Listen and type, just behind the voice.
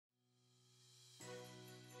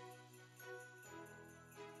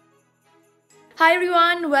Hi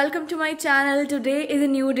everyone, welcome to my channel. Today is a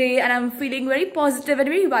new day and I'm feeling very positive and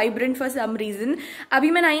very vibrant for some reason. अभी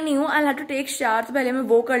मैं नई नहीं हूँ, I'll have to take shower, तो पहले मैं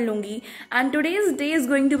वो कर लूँगी. And today's day is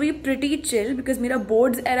going to be pretty chill because मेरा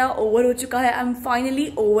boards era over हो चुका है. I'm finally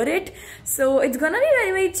over it. So it's gonna be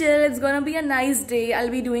very chill. It's gonna be a nice day.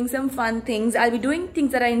 I'll be doing some fun things. I'll be doing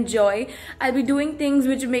things that I enjoy. I'll be doing things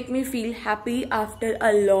which make me feel happy after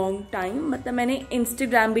a long time. मतलब मैंने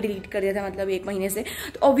Instagram भी delete कर दिया था मतलब एक महीने से.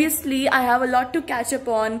 तो obviously I have a lot to catch up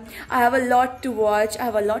on. I have a lot to watch. I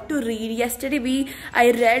have a lot to read. Yesterday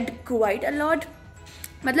I read quite a lot.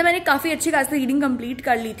 मतलब मैंने काफ़ी अच्छी खासी रीडिंग कंप्लीट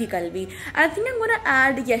कर ली थी कल भी. I think I am gonna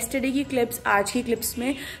add yesterday की क्लिप्स आज की क्लिप्स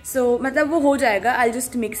में. सो मतलब वो हो जाएगा. I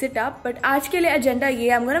just mix it up. But आज के लिए एजेंडा ये है,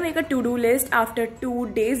 I am gonna make a to do list after 2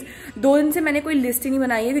 days. 2 दिन से मैंने कोई लिस्ट ही नहीं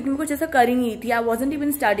बनाई है क्योंकि मैं कुछ ऐसा कर ही नहीं थी. I wasn't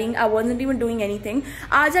even studying, I wasn't even doing anything.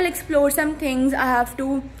 आज I explore some things. I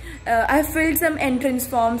have filled some entrance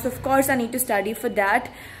forms. Of course I need to study for that.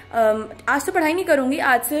 आज तो पढ़ाई नहीं करूँगी.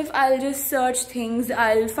 आज सिर्फ I just search things.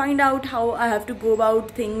 I find out how I have to go about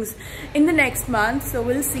things in the next month, so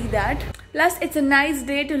we'll see that. Plus it's a nice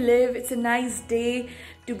day to live. It's a nice day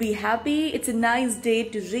to be happy. It's a nice day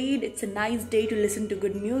to read. It's a nice day to listen to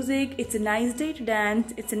good music. It's a nice day to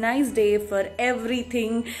dance. It's a nice day for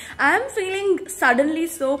everything. I am feeling suddenly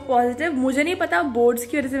so positive. मुझे नहीं पता boards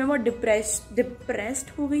की वजह से मैं बहुत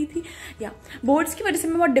depressed हो गई थी. या बोर्ड्स की वजह से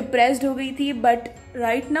मैं बहुत डिप्रेस्ड हो गई थी. But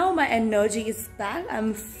right now my energy is back.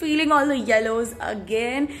 I'm feeling all the yellows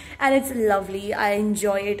again and it's lovely. I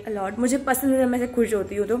enjoy it a lot. मुझे पसंद है जब मैं ऐसे खुश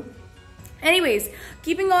होती हूँ तो. Anyways,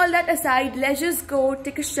 keeping all that aside, let's just go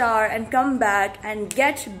take a shower and come back and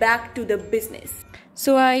get back to the business.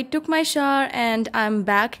 So I took my shower and I'm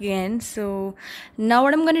back again. So now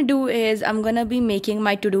what I'm gonna do is I'm gonna be making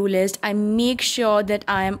my to-do list. I make sure that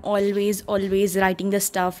I am always writing the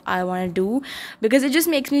stuff I want to do because it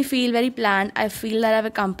just makes me feel very planned. I feel that I've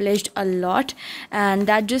accomplished a lot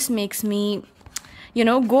and that just makes me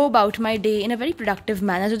go about my day in a very productive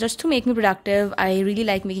manner. So just to make me productive, I really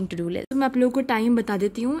like making to-do lists. तो मैं आप लोगों को time बता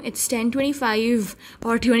देती हूँ. It's 10:25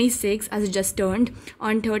 or 26 as it just turned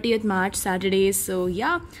on 30th March Saturday. So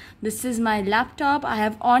yeah, this is my laptop. I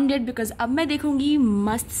have on it because अब मैं देखूँगी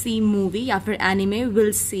must see movie या फिर anime.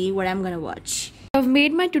 We'll see what I'm gonna watch. I've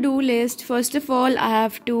made my to-do list. First of all, I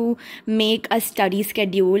have to make a study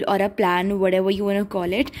schedule or a plan, whatever you want to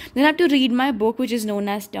call it. Then I have to read my book, which is known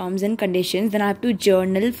as Terms and Conditions. Then I have to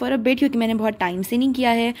journal for a bit क्योंकि मैंने बहुत time से नहीं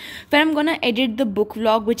किया है. फिर I'm gonna edit the book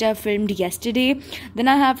vlog which I filmed yesterday.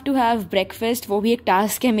 Then I have to have breakfast. वो भी एक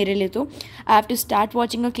task है मेरे लिए तो. I have to start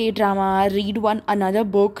watching a K-drama, read another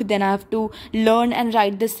book. Then I have to learn and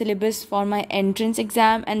write the syllabus for my entrance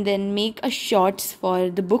exam and then make a shorts for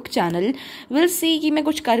the book channel. We'll see कि मैं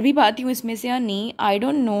कुछ कर भी पाती हूँ इसमें से या नहीं. I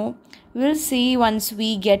don't know. We'll see once we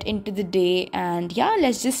get into the day. And yeah,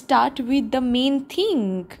 let's just start with the main thing.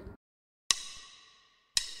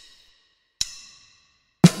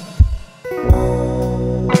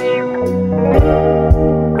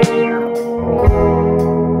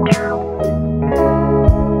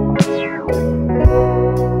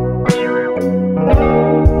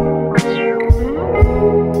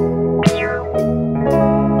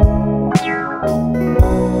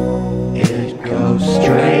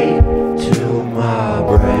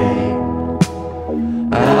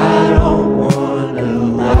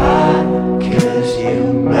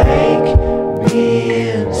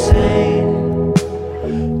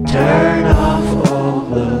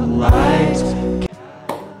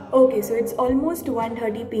 Okay, so it's almost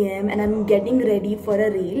 1:30 PM and I'm getting ready for a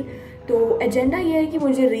reel. तो agenda ये है कि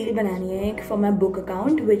मुझे reel बनानी है एक for my book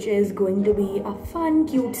account which is going to be a fun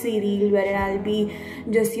cute C reel where I will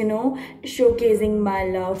be just शोकेजिंग my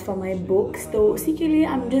love for my books. तो उसी के लिए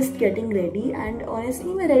I am just getting ready and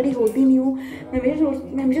honestly मैं ready होती नहीं हूँ.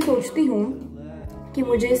 मैं मुझे सोचती हूँ कि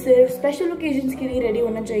मुझे सिर्फ स्पेशल ओकेजन्स के लिए रेडी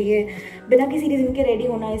होना चाहिए. बिना किसी रीज़न के रेडी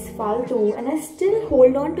होना इज़ फालतू and I still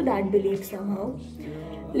hold on to that belief somehow.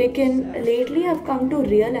 लेकिन lately I have come to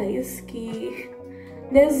realise कि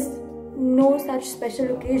there is no such special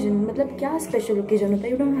occasion. मतलब क्या स्पेशल ओकेजन होता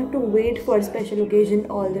है? You don't have to wait for special occasion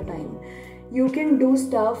all the time. You can do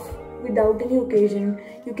stuff without any occasion.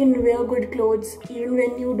 You can wear good clothes even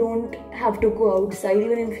when you don't have to go outside.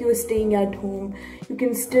 Even if you're staying at home, you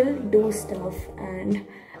can still do stuff, and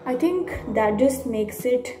I think that just makes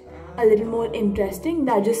it a little more interesting.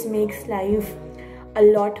 That just makes life a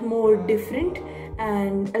lot more different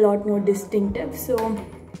and a lot more distinctive. So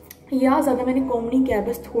yeah, ज़्यादा मैंने com नहीं किया,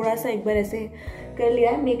 बस थोड़ा सा एक बार ऐसे कर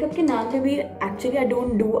लिया है. मेकअप के नाम पे भी actually I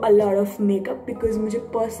don't do a lot of makeup because मुझे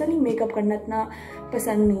पर्सनली मेकअप करना इतना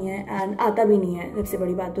पसंद नहीं है एंड आता भी नहीं है, सबसे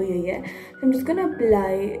बड़ी बात तो यही है. So I'm just gonna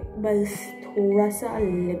apply बस थोड़ा सा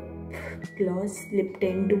lip gloss, lip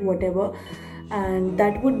tint, whatever, and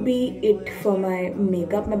that would be it for my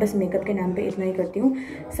makeup. मैं बस मेकअप के नाम पे इतना ही करती हूँ.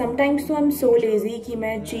 समटाइम्स तो आई एम सो लेजी कि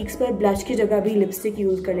मैं चीक्स पर ब्लश की जगह भी लिपस्टिक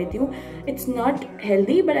यूज़ कर लेती हूँ. It's not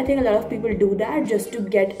healthy but I think a lot of people do that just to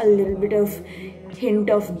get a little bit of hint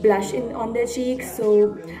of blush on their cheeks. So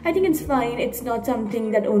I think it's fine. It's not something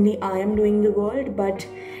that only I am doing in the world, but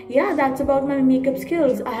yeah, that's about my makeup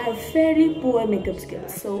skills. I have very poor makeup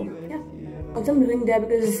skills, so yeah. Also I'm doing there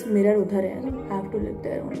because mirror udhar hai, so I have to live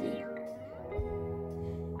there only.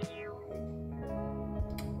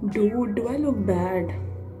 Dude, do I look bad?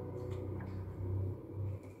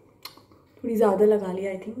 थोड़ी ज़्यादा लगा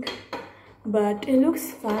लिया I think, but it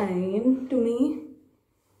looks fine to me.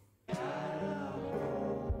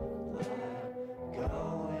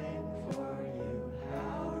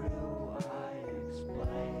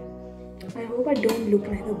 I hope I don't look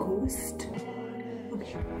like a ghost.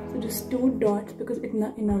 Okay, so just 2 dots because इतना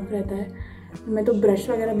enough रहता है. मैं तो brush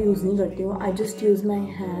वगैरह भी use नहीं करती हूँ. I just use my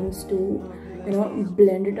hands to, you know,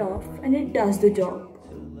 blend it off and it does the job.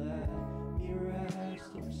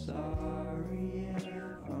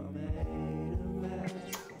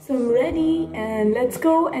 So I'm ready and let's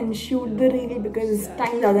go and shoot the reel because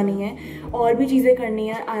time ज़्यादा नहीं है और भी चीज़ें करनी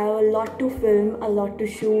है. I have a lot to film, a lot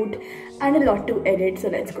to shoot and a lot to edit.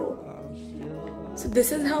 So let's go. So this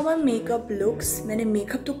is how my makeup looks. मैंने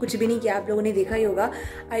makeup तो कुछ भी नहीं किया, आप लोगों ने देखा ही होगा.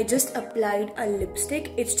 I just applied a lipstick.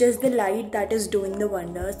 It's just the light that is doing the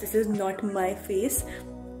wonders. This is not my face.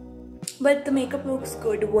 But the makeup looks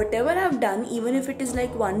good. Whatever I've done, even if it is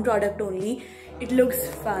like one product only, it looks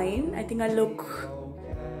fine. I think I look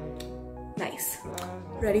nice.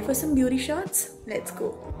 Ready for some beauty shots? Let's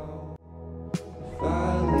go.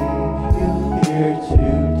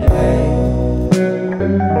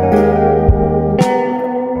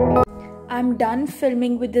 I'm done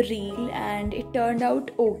filming with the reel and it turned out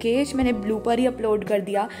okay. मैंने blooper ही upload कर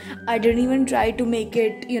दिया. I didn't even try to make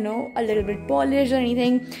it, you know, a little bit polished or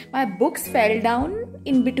anything. My books fell down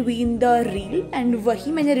in between the reel and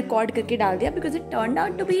वही मैंने record करके डाल दिया because it turned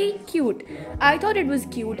out to be cute. I thought it was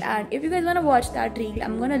cute and if you guys wanna watch that reel,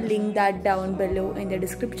 I'm gonna link that down below in the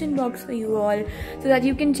description box for you all so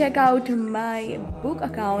that you can check out my book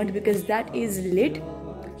account because that is lit.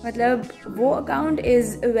 मतलब वो account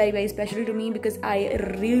is very very special to me because I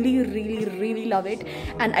really love it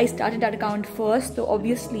and I started that account first, so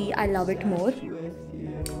obviously I love it more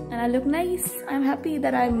and I look nice. I'm happy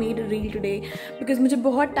that I made a reel today because मुझे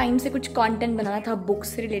बहुत time से कुछ content बनाना था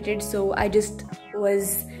books से related, so I just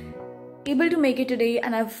was able to make it today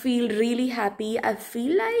and I feel really happy. I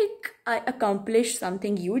feel like I accomplished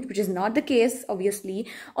something huge, which is not the case obviously.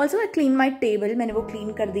 Also I cleaned my table. मैंने वो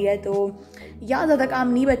clean कर दिया है, तो या ज़्यादा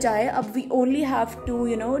काम नहीं बचा है. अब we only have to,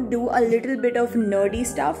 you know, do a little bit of nerdy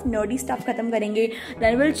stuff. Nerdy stuff ख़त्म करेंगे,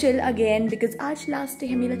 then we'll chill again because आज last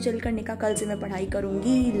day है मेरा chill करने का. कल से मैं पढ़ाई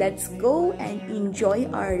करूँगी. Let's go and enjoy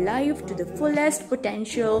our life to the fullest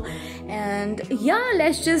potential and yeah,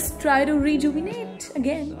 let's just try to rejuvenate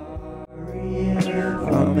again.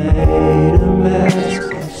 I made a mess.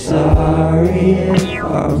 Sorry if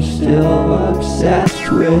I'm still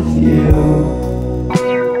obsessed with you.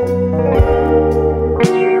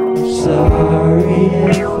 Sorry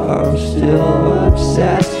if I'm still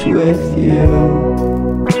obsessed with you.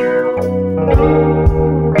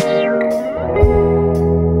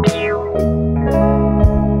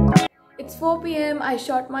 It's 4 p.m. I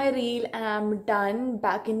shot my reel and I'm done,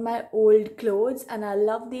 back in my old clothes and I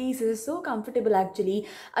love these. This is so comfortable actually.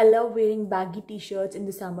 I love wearing baggy t-shirts in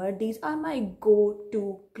the summer. These are my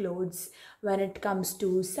go-to clothes when it comes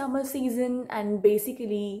to summer season and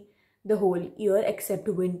basically the whole year except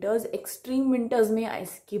winters. Extreme winters mein I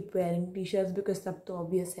skip wearing t-shirts because sab to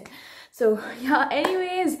obvious hai. So yeah,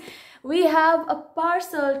 anyways, we have a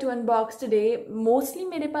parcel to unbox today. Mostly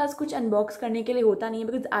मेरे पास कुछ unbox करने के लिए होता नहीं है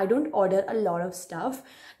because I don't order a lot of stuff.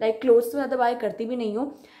 Like clothes तो ज़्यादा buy करती भी नहीं हूँ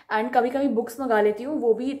and कभी कभी books मंगा लेती हूँ,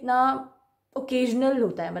 वो भी इतना occasional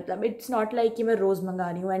होता है. मतलब it's not like कि मैं रोज़ मंगा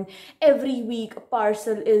रही हूँ and every week a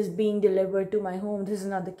parcel is being delivered to my home. This is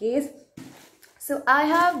not the case. So I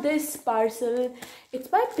have this parcel. It's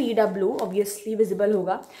by PW, obviously visible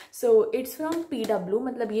होगा. So it's from PW.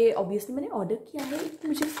 मतलब ये obviously मैंने order किया है,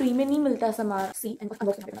 मुझे free में नहीं मिलता सामान. See and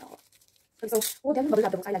unbox करना होगा. So वो then bubble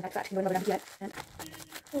wrap the books. I like that fact. Bubble wrap किया है.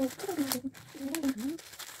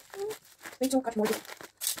 Wait, so cut more.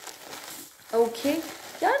 Okay,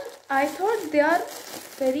 यार I thought they are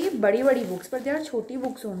very बड़ी books, but they are छोटी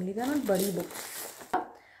books only. They are not बड़ी books.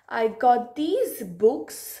 I got these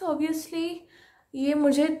books obviously. ये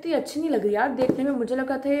मुझे इतनी अच्छी नहीं लग रही यार देखने में। मुझे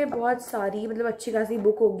लगा था ये बहुत सारी मतलब अच्छी खासी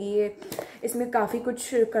बुक होगी, ये इसमें काफ़ी कुछ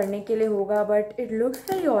करने के लिए होगा, but it looks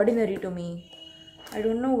very ordinary to me. I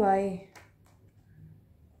don't know why.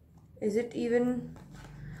 Is it even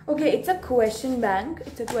okay? It's a question bank,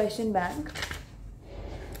 it's a question bank,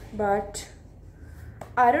 but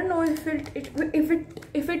I don't know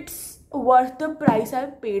if it's worth the price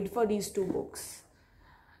I've paid for these two books.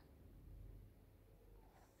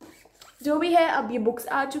 जो भी है, अब ये books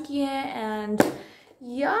आ चुकी हैं and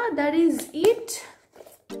या that is it.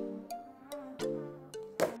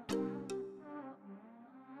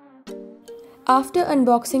 After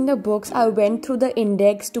unboxing the books, I went through the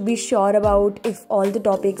index to be sure about if all the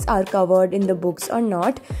topics are covered in the books or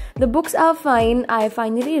not. The books are fine. I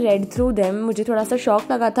finally read through them. मुझे थोड़ा सा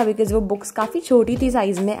shock लगा था because वो books काफ़ी छोटी थी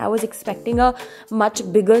size में. I was expecting a much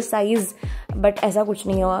bigger size, but ऐसा कुछ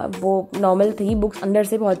नहीं हुआ. वो normal थी, books अंदर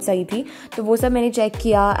से बहुत सही थी. तो वो सब मैंने check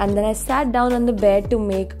किया and then I sat down on the bed to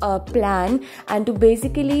make a plan and to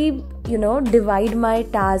basically divide my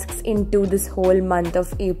tasks into this whole month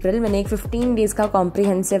of April. मैंने एक 15 days का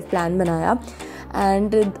comprehensive plan बनाया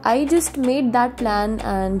and I just made that plan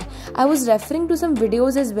and I was referring to some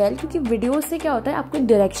videos as well, क्योंकि videos से क्या होता है आपको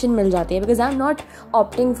direction मिल जाती है, because I'm not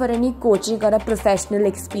opting for any coaching or a professional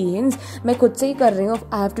experience. मैं खुद से ही कर रही हूँ.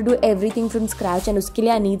 I have to do everything from scratch and उसके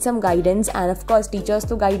लिए I need some guidance and of course teachers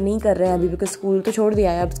तो guide नहीं कर रहे हैं अभी because school तो छोड़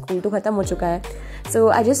दिया है, अब school तो ख़त्म हो चुका है. So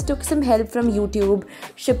I just took some help from YouTube.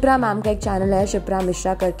 Shipra ma'am का एक चैनल है, शिप्रा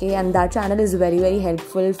मिश्रा करके, and that channel is very very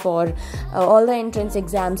helpful for all the entrance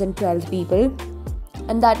exams and 12th people.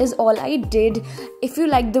 And that is all I did. If you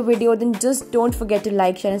liked the video, then just don't forget to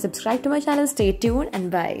like, share and subscribe to my channel. Stay tuned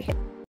and bye.